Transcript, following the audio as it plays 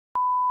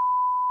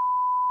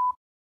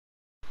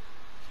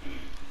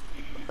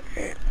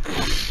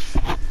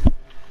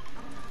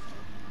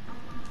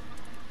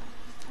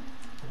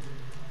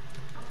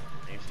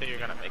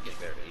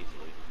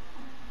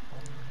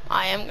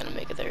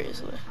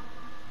basically.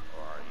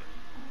 Or are you?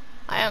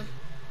 I am.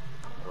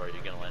 Or are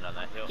you gonna land on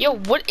that hill? Yo,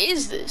 what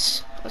is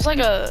this? It's like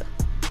I'm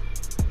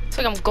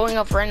going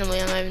up randomly.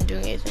 I'm not even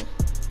doing anything.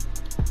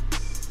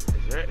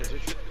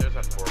 There's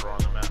a portal on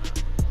the map?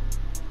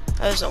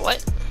 There's a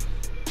what?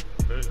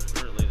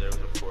 Literally, there was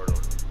a portal.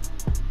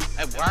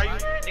 Hey, why are you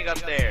standing up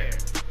there?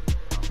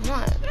 I'm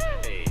not.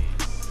 Hey.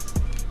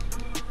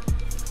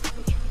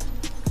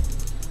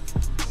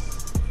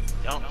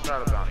 Don't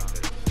start a bounty.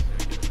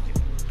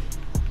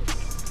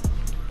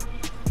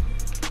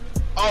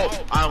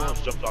 Oh, I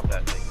almost jumped off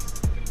that thing.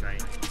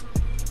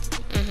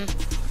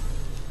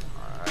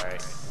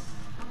 Alright.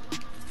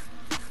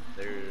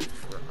 There's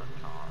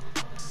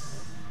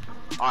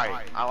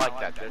Alright, I like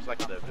that. There's like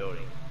the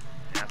building.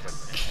 And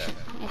that's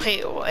like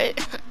Wait,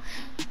 what?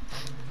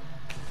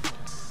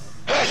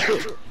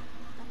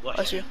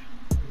 Bless you.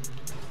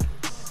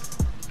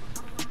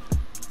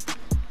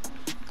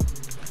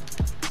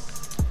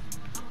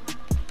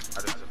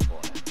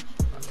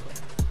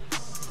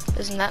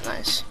 Isn't that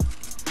nice?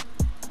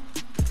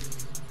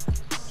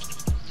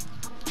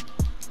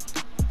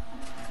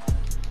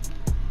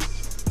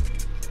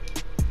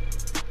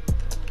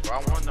 Well, I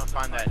want to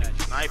find that new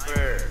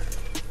sniper.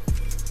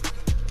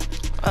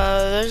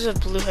 There's a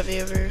blue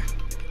heavy over here.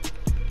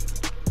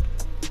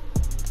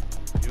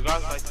 You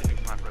guys like the new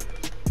sniper?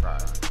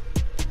 Right.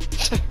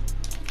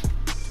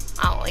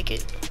 I don't like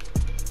it.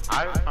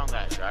 I haven't found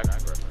that dragon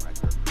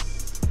sniper.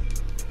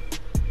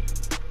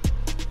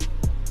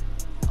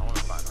 I want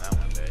to find that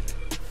one day.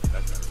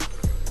 That's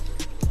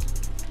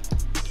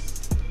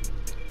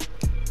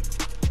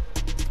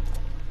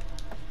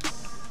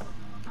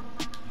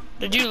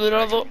Did you loot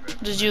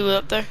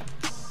up there?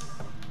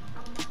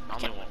 I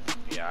only want,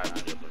 yeah, I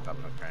just looked up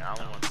the train. I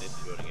only want this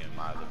building and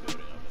my other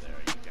building over there.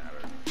 You can have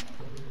it.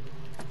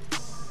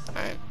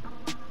 Alright.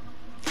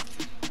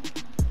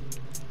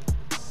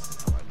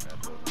 I like that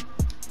building.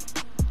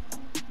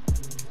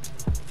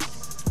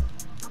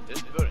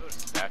 This building is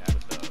stacked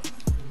with the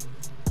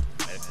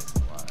medical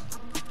supply.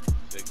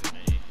 6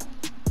 mini,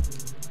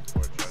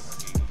 4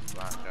 chunky,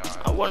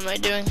 blackout. What am I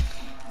doing? I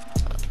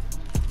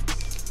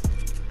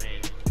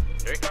mean,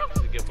 Drake House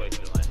is a good place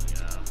to land, you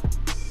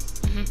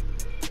know?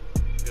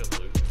 Good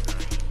loot.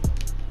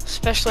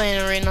 Especially in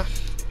arena.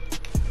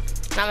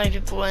 Not many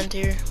people land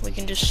here. We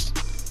can just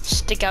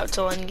stick out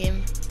till end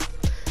game.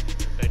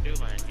 If they do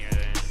land here,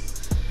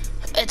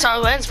 then It's our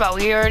land spot.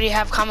 We already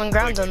have common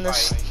grounds on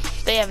this.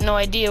 They have no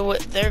idea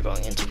what they're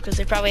going into because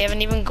they probably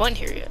haven't even gone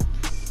here yet.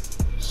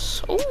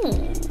 So,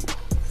 ooh.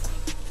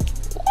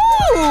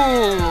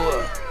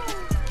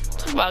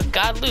 Talk about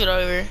God loot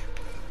over here.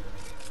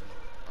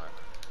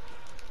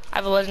 I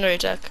have a legendary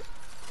attack.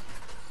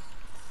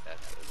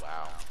 that's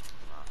wow.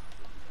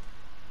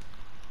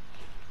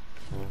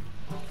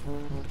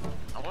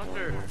 I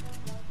wonder.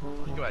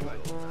 Let's go back to the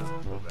old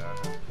map. So bad.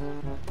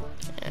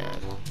 Yeah.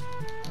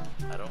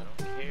 I don't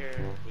care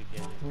if we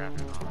get crap on.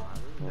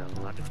 I really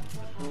don't. I just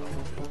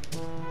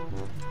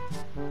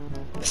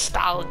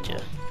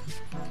Nostalgia.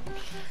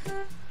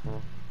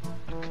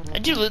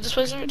 Did you loot this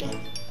place already?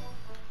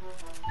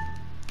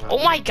 Oh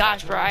my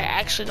gosh, bro! I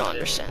actually don't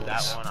understand that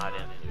this. one I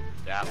didn't do.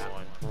 That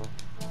one.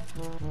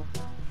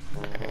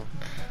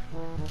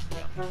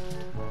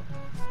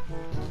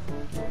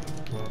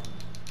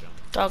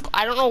 Dog,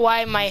 I don't know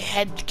why my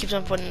head keeps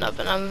on putting up,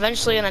 and I'm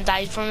eventually gonna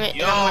die from it,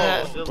 and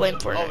I'm gonna blame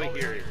over Fortnite.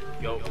 here.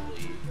 Go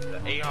believe.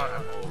 The AR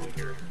ammo over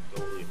here.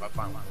 Go believe. If I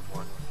find one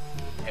more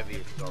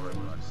heavy story,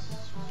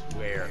 I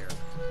swear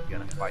you're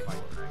gonna fight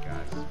Fortnite,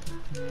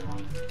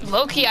 guys.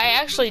 Low-key, I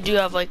actually do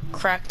have like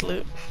cracked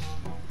loot.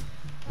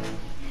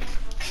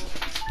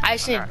 I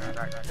just need. Let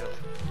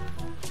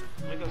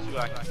me go see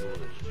what I can do with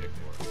this chick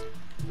for.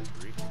 This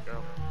Greek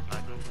girl? Can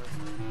I do her?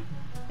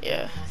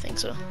 Yeah, I think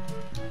so.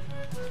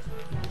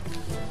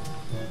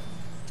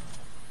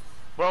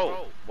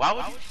 Bro, why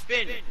would you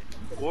spend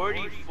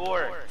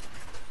 44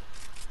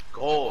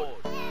 gold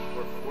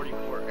for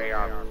 44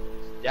 AR?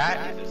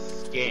 That is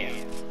a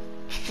scam.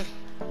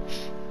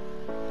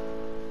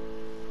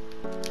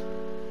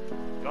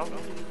 Y'all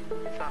really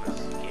trying to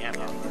scam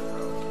out here, bro.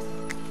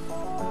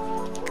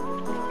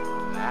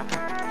 I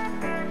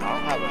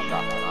don't have a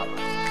shotgun.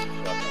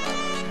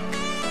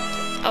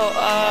 Oh,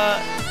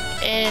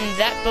 in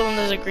that building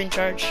there's a green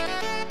charge.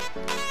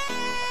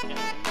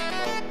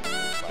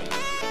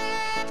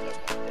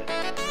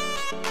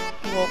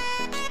 Well,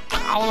 I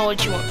don't know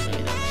what you want from me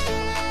though.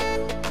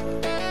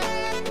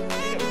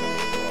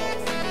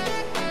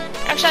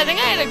 Actually, I think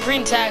I had a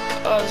green tack.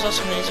 Oh, there's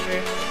also minis over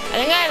here. I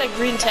think I had a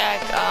green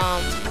tack,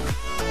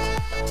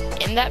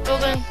 in that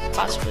building,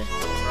 possibly.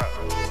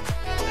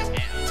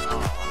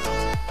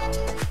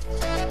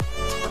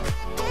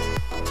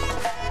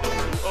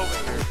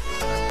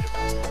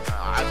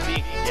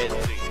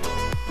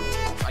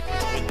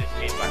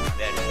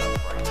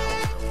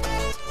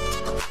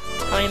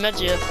 How many meds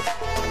do you have?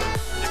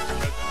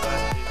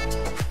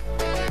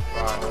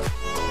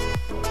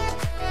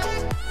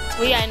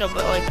 Well, yeah, I know,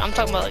 but like, I'm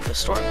talking about like the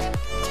storm.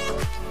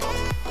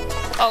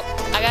 Oh,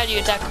 I got you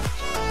attack.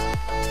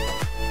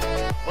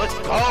 Let's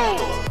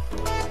go!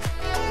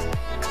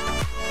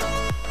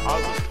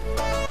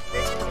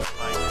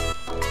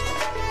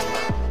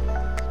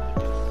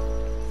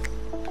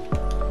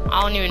 I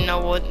don't even know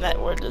what that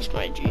word is,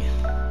 my G.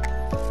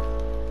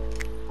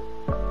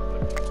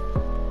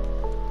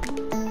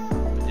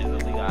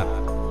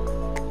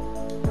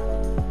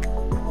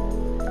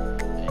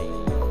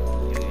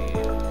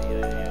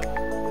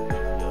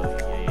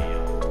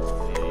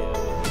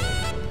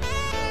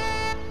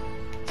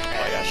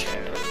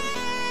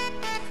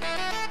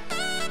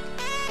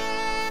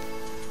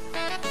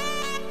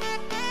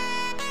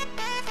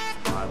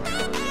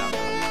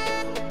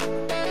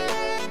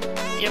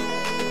 Yep.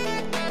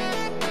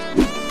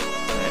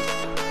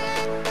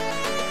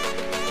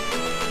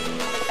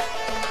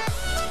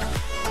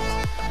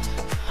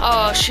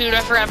 Oh shoot,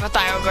 I forgot about the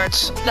IO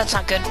guards. That's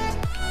not good.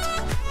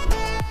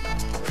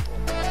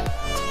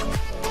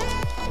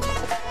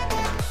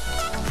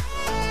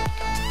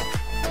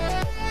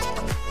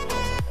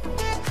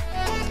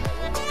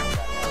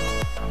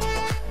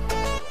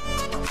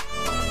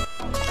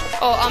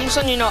 Oh, I'm just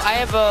letting you know, I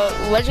have a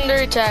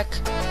legendary attack,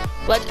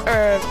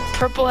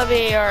 purple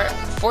heavy AR,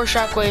 4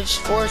 shockwaves,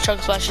 4 chug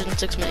splashes, and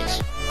 6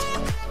 minis.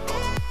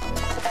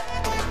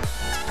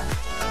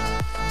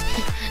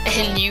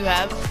 And you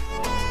have?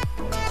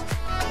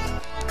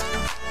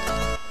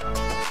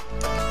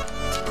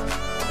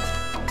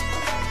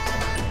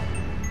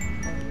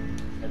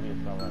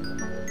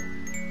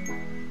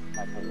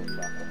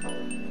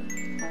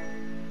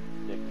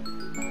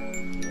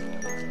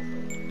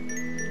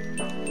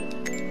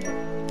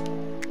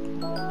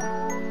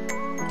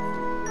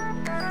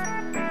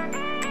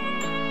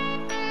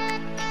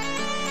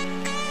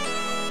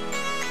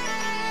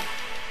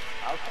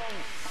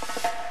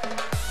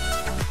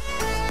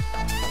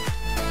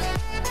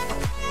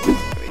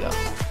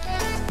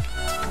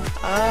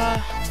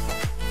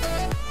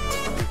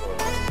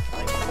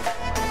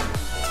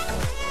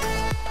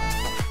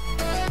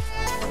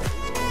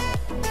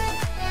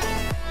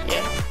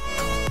 Yeah.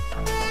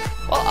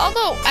 Well,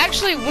 although,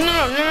 actually, no.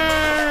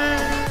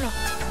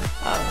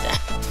 Oh,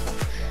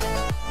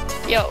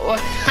 damn. Yo,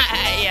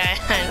 yeah,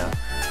 I know.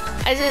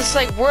 It's just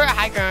like, we're at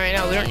high ground right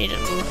now. We don't need to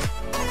move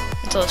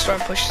until the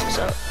storm pushes us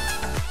out.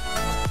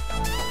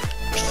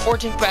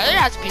 14, bro. There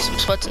has to be some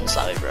sweats in this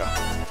lobby, bro.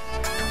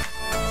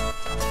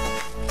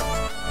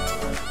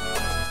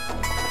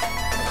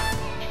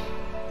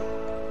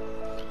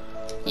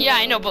 Yeah,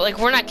 I know, but like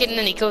we're not getting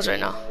any kills right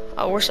now.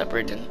 Oh, we're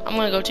separated. I'm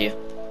gonna go to you.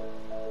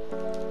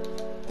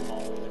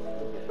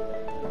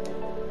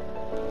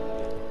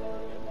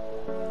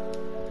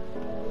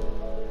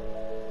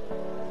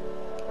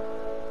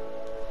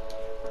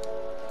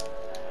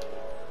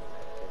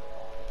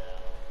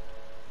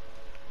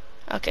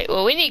 Okay,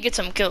 well we need to get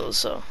some kills,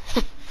 so.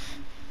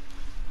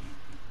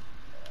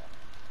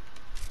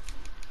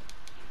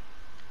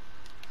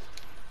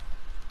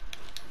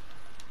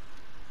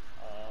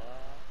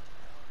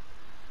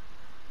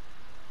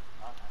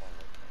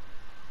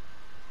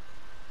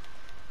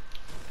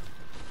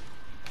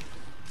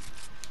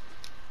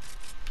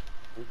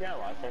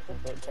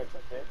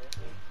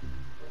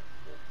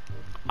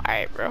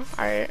 Alright, bro.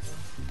 Alright.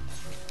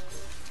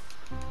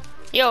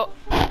 Yo.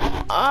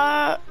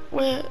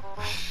 Wait.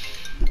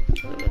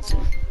 Let's see.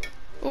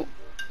 Oh,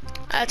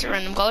 that's a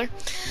random color.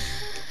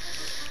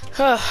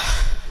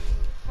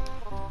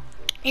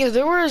 Yeah,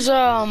 there was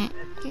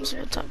what's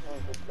up?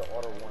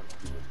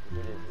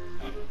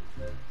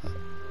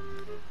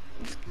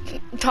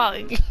 Talk.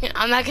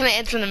 I'm not gonna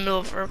answer in the middle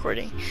of a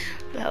recording.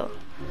 No.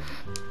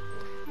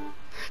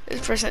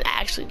 This person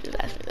actually just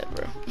asked me that,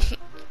 bro.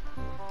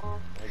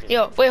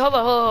 Yo, wait, hold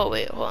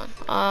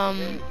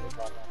on.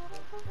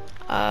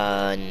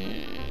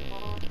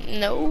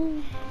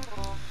 No.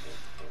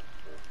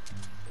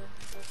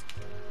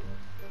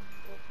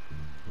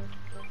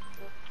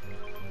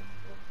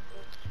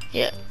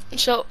 Yeah,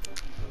 so,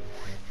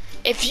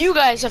 if you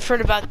guys have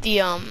heard about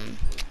the,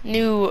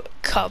 new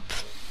cup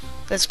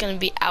that's gonna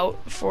be out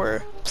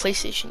for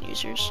PlayStation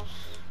users,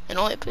 and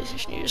only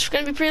PlayStation users, it's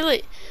gonna be pretty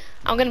late.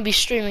 I'm gonna be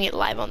streaming it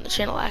live on the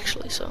channel,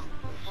 actually, so,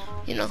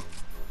 you know.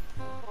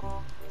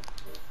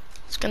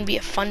 It's gonna be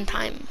a fun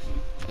time.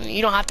 I mean,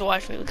 you don't have to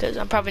watch me because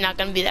I'm probably not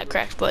gonna be that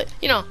cracked, but,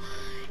 you know,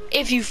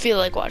 if you feel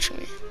like watching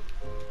me.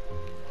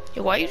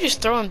 Yo, why are you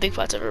just throwing big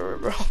pots everywhere,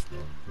 bro?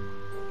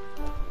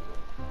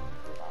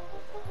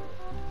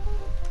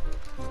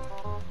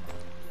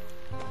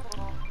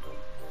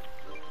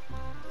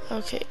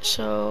 Okay,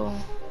 so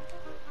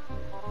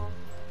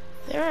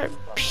there are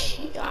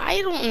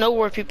I don't know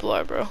where people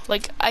are, bro.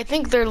 Like, I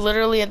think they're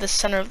literally at the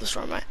center of the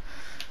storm.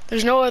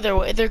 There's no other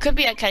way. There could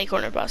be at Catty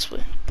Corner,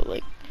 possibly, but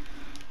like.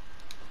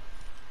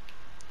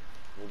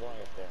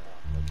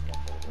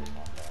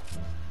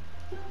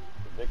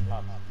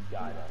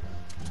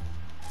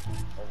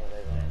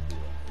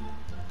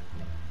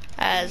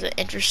 As an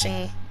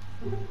interesting,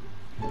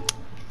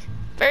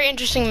 very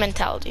interesting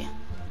mentality.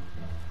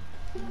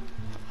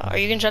 Are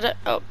you gonna shut it?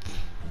 Oh.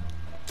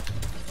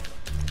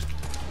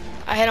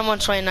 I hit him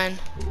 129.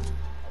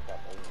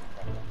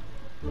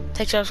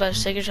 Take shot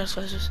flashes, take your shot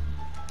flashes.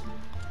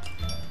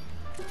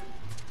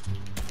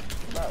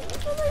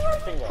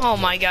 Oh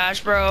my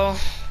gosh, bro.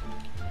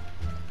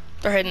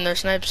 They're hitting their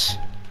snipes.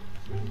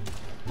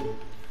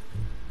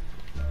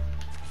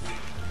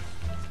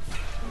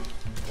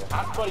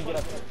 Hot buddy, get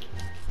up here.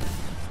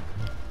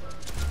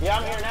 Yeah,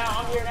 I'm here now.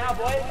 I'm here now,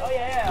 boy. Oh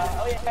yeah.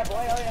 Oh yeah, boy.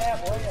 Oh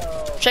yeah, boy.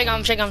 Oh. Shake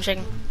him, shake him, shake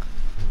him.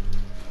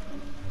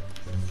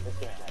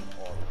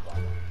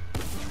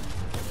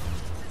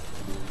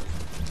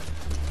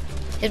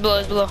 He's below,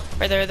 he's below.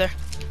 Right there, right there.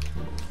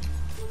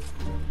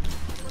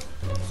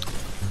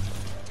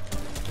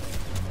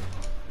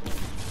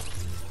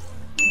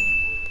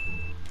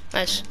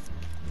 Nice.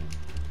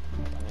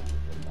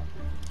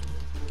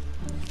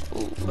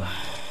 Ooh.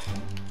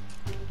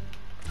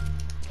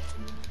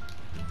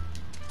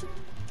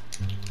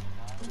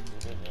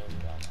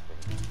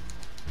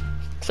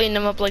 Clean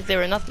them up like they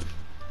were nothing.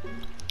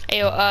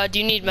 Hey, do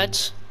you need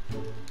meds?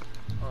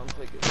 I'm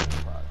taking a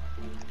shot.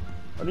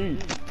 I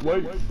need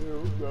white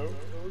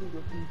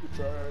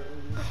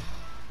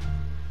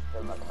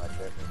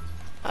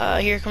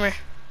Here, come here.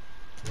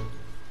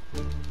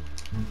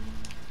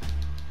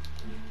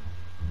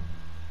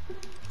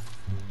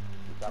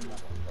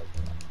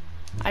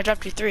 I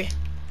dropped you 3.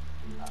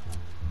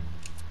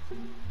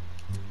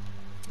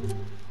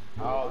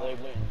 Oh, they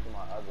went into my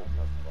other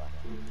stuff.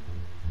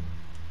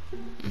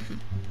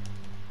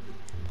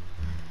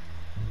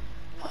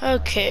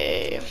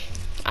 Okay.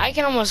 I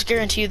can almost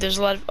guarantee you there's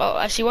a lot of... Oh,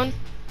 I see one.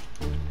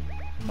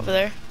 Over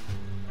there.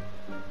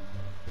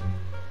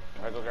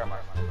 I go grab my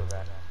sniper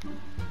back.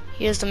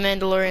 He is the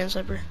Mandalorian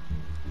sniper.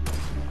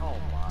 Oh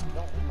my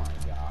god. My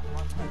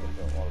sniper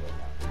go all the way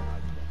down.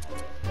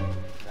 Then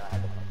I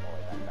had to come all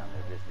the way back down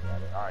there. This is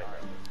it. Alright,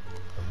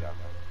 good job.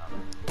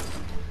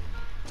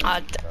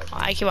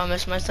 I keep on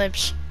missing my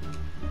snipes.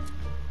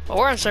 But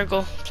we're in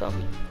circle, so.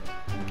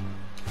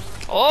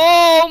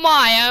 Oh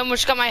my, I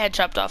almost got my head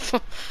chopped off.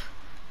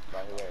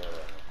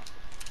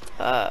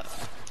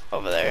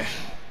 Over there.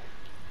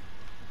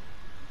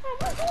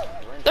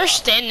 They're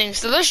standing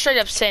still. They're straight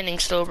up standing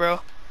still, bro. I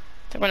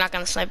think we're not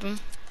gonna snipe them.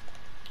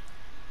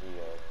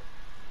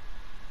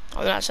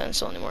 Oh, they're not standing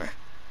still anymore.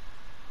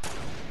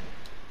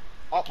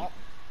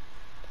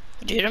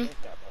 Did you hit him?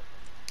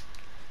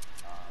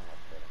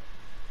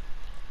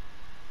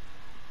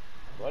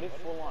 What is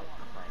full on?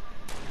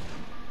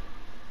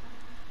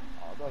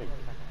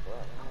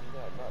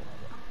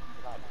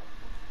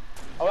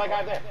 Oh, that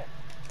guy there.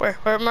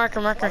 Where?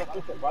 Marker. By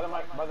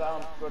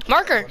the,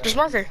 Marker, just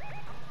marker.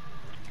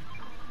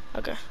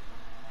 Okay.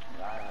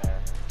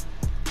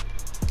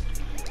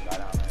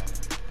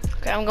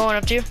 Okay, I'm going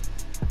up to you.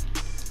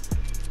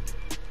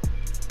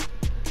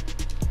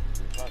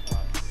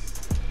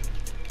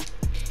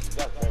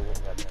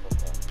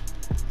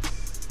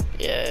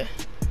 Yeah.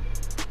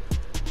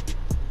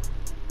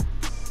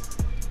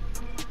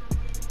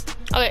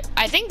 Okay,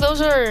 I think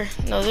those are,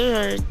 no,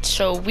 those are,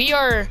 so we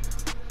are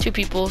 2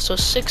 people, so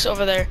 6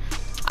 over there.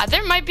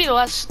 There might be the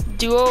last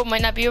duo,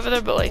 might not be over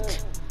there, but like.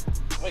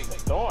 Wait,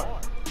 Storm.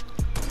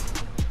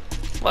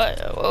 What?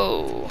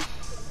 Whoa.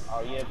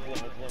 Oh yeah,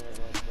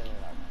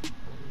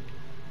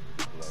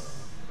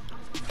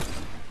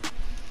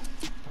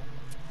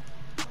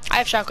 I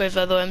have shockwave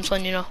by the way, I'm just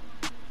letting you know.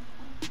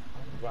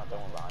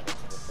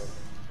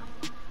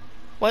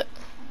 What?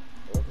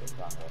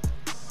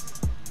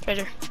 Right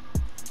here.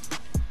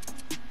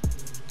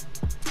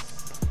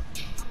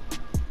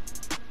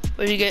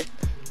 What did you get?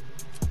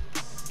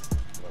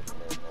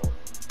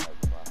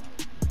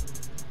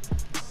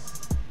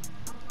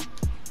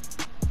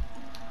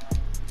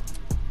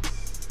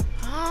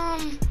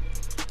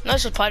 No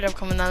supply drop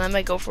coming down. I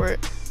might go for it.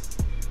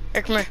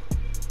 Here, come here.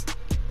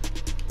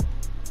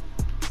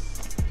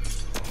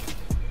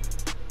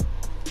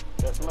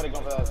 There's somebody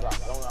going for that drop.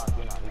 Don't knock,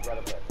 do not. He's right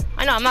up there.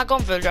 I know, I'm not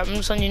going for the drop. I'm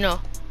just letting you know.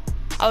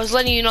 I was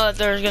letting you know that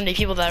there's gonna be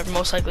people that are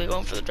most likely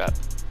going for the drop.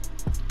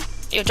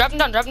 Yo, drop him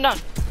down, drop him down.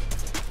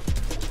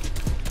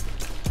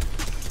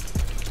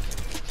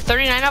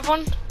 39 up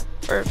one?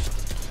 Or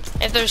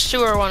if there's 2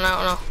 or 1, I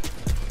don't know.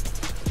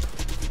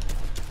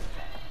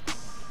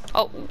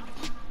 Oh.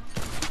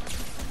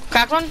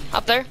 Cracked one,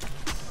 up there.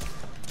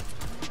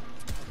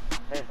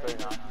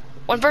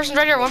 One person's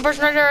right here, right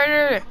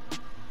here.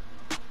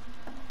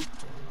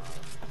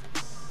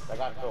 I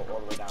got to go all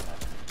the way down there.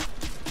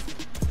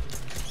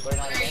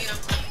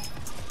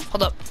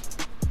 Hold up.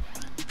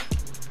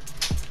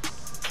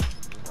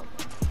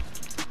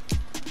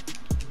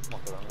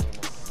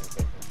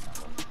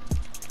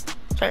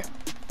 Sorry.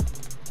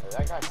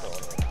 That guy's still all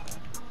the way down there.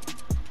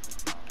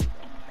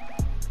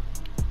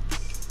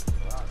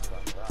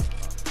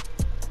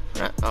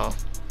 Oh.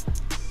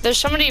 There's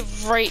somebody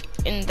right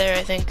in there,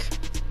 I think.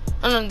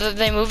 Oh no,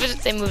 they moved it?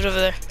 They moved over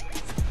there.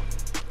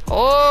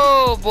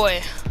 Oh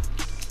boy.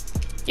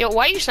 Yo,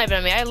 why are you sniping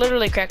at me? I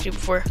literally cracked you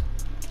before.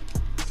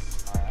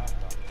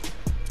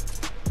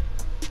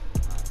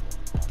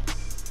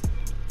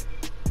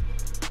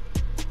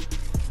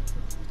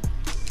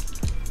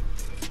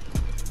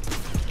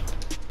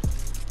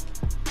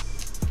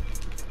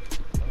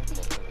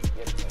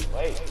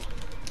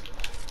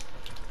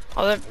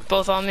 Oh, they're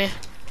both on me.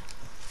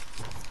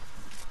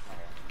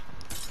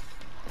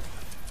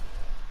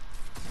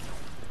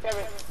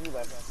 Kevin, you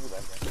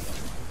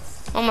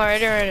left. I'm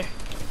already.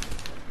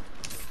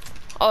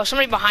 Oh,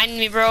 somebody behind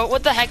me, bro.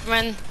 What the heck,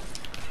 man?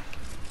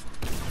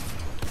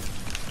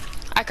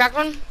 I cracked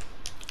one.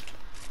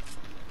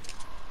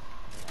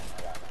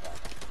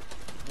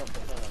 No,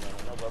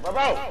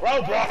 bro!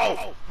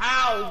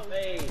 How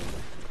they?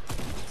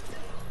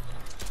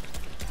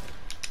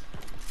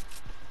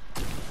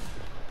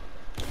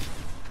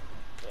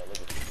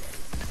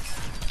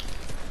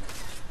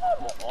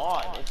 Come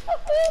on, it's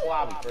a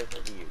lobby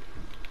versus you.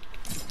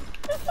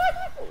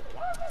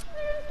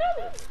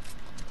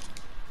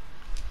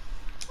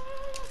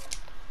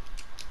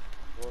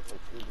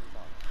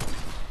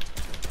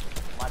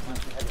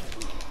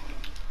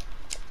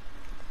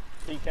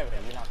 See,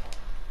 Kevin, you're not going.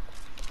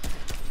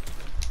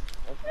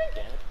 Okay,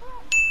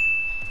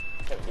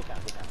 Kevin, get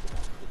down.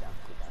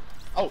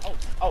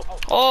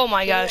 Oh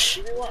my gosh.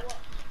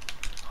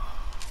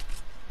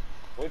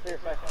 Wait for your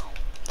second.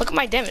 Look at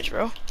my damage,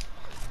 bro.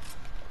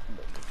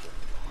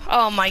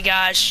 Oh my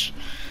gosh.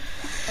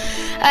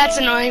 That's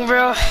annoying,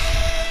 bro.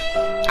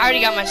 I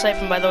already got my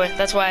siphon, by the way.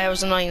 That's why I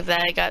was annoying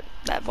that I got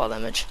that ball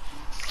damage.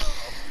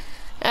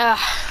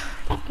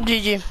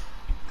 GG.